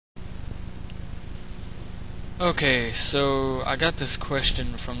Okay, so I got this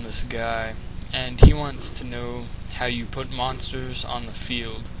question from this guy, and he wants to know how you put monsters on the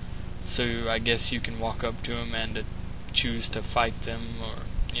field. So I guess you can walk up to them and choose to fight them, or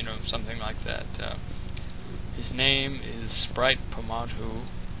something like that. His name is Sprite Pomato,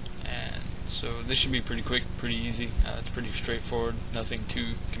 and so this should be pretty quick, pretty easy. It's pretty straightforward, nothing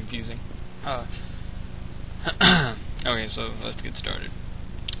too confusing. Okay, so let's get started.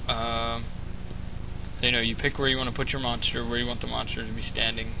 So you pick where you want to put your monster, where you want the monster to be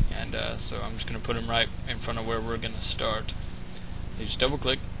standing, and so I'm just going to put him right in front of where we're going to start. You just double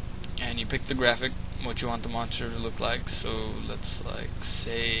click, and you pick the graphic, what you want the monster to look like. So let's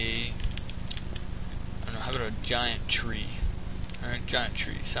say, I don't know, how about a giant tree? Alright, giant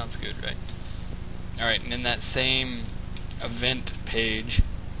tree, sounds good, right? Alright, and in that same event page,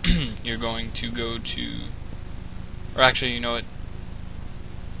 you're going to go to, or actually, you know what?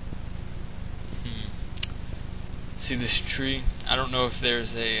 See this tree? I don't know if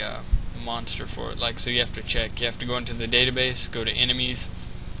there's a monster for it. So you have to check. You have to go into the database, go to enemies,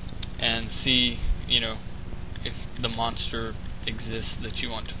 and see, if the monster exists that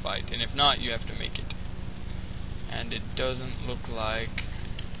you want to fight. And if not, you have to make it. And it doesn't look like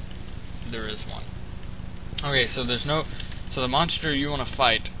there is one. Okay, so so the monster you want to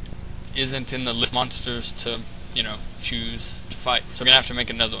fight isn't in the list of monsters to, choose to fight. So we're going to have to make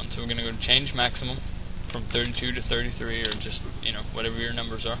another one. So we're going to go to change maximum from 32 to 33, or just, whatever your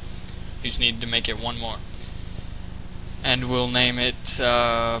numbers are. You just need to make it one more. And we'll name it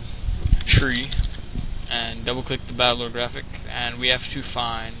tree, and double click the Battler graphic, and we have to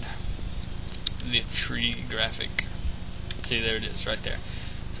find the tree graphic. See, there it is, right there.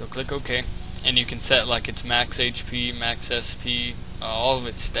 So click OK, and you can set its max HP, max SP, all of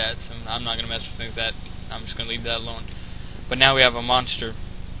its stats, and I'm not going to mess with that. I'm just going to leave that alone. But now we have a monster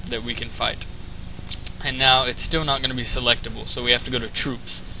that we can fight. And now it's still not going to be selectable, so we have to go to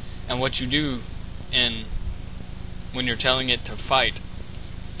troops. And what you do when you're telling it to fight,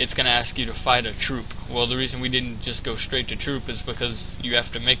 it's going to ask you to fight a troop. Well, the reason we didn't just go straight to troop is because you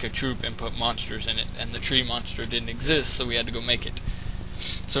have to make a troop and put monsters in it, and the tree monster didn't exist, so we had to go make it.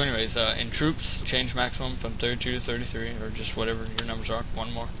 So anyways, in troops, change maximum from 32 to 33, or just whatever your numbers are,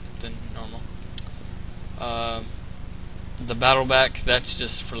 one more than normal. The battle back, that's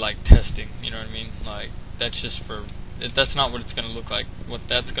just for testing, you know what I mean? That's just for, that's not what it's going to look like. What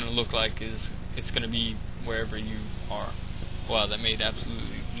that's going to look like is it's going to be wherever you are. Wow, that made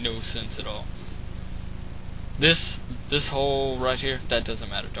absolutely no sense at all. This whole right here, that doesn't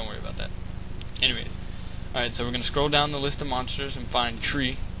matter, don't worry about that. Anyways, alright, so we're going to scroll down the list of monsters and find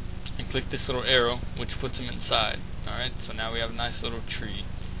tree, and click this little arrow, which puts them inside. Alright, so now we have a nice little tree.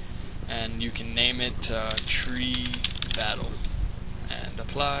 And you can name it Tree Battle, and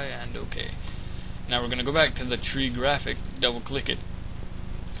apply, and OK. Now we're going to go back to the tree graphic, double click it,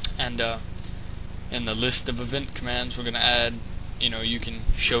 and in the list of event commands we're going to add, you can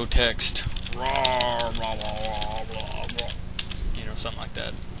show text, rah, blah, blah, blah, blah, something like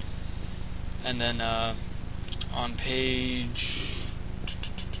that. And then on page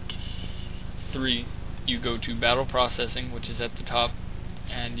 3 you go to battle processing, which is at the top,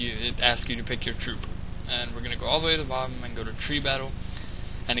 and it asks you to pick your troop. And we're going to go all the way to the bottom and go to tree battle,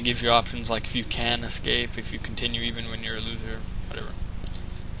 and it gives you options like if you can escape, if you continue even when you're a loser, whatever.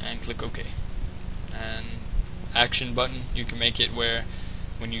 And click OK. And action button, you can make it where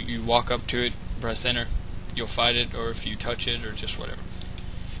when you walk up to it, press enter, you'll fight it, or if you touch it, or just whatever.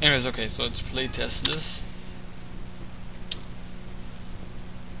 Anyways, okay, so let's play test this.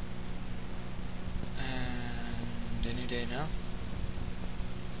 And any day now.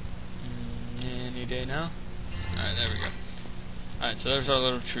 Any day now. Alright, there we go. Alright, so there's our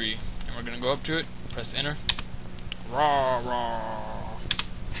little tree. And we're going to go up to it, press enter. Rah, rah.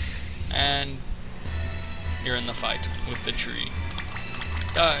 And you're in the fight with the tree.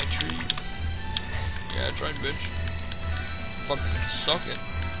 Die, tree. Yeah, that's right, bitch. Fucking suck it.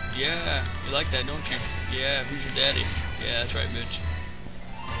 Yeah, you like that, don't you? Yeah, who's your daddy? Yeah, that's right, bitch.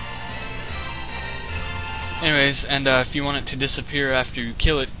 Anyways, and if you want it to disappear after you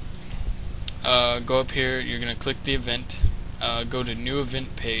kill it, go up here, you're going to click the event, go to new event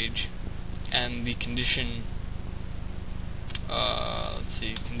page, and the condition, let's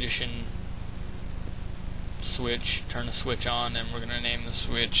see, condition switch, turn the switch on, and we're going to name the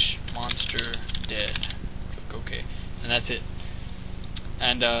switch Monster Dead. Click OK, and that's it.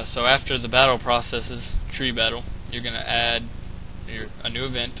 And so after the battle processes, tree battle, you're going to add a new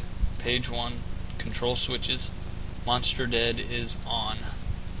event, page 1, control switches, Monster Dead is on.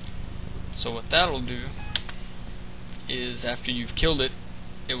 So what that'll do is after you've killed it,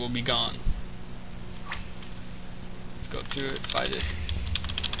 it will be gone. Go up to it, fight it.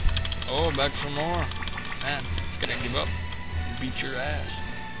 Oh, back for more. Man, it's gonna give up. Beat your ass.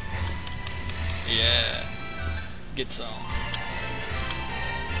 Yeah. Get some.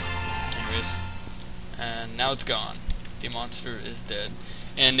 Anyways. And now it's gone. The monster is dead.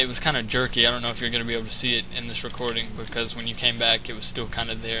 And it was kind of jerky. I don't know if you're going to be able to see it in this recording, because when you came back it was still kind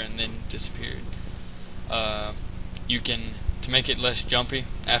of there and then disappeared. You can, to make it less jumpy,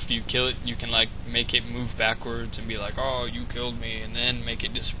 after you kill it, you can like make it move backwards and be like, oh, you killed me, and then make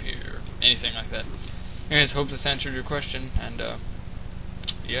it disappear, or anything like that. Anyways, hope this answered your question, and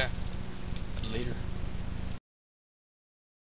yeah, later.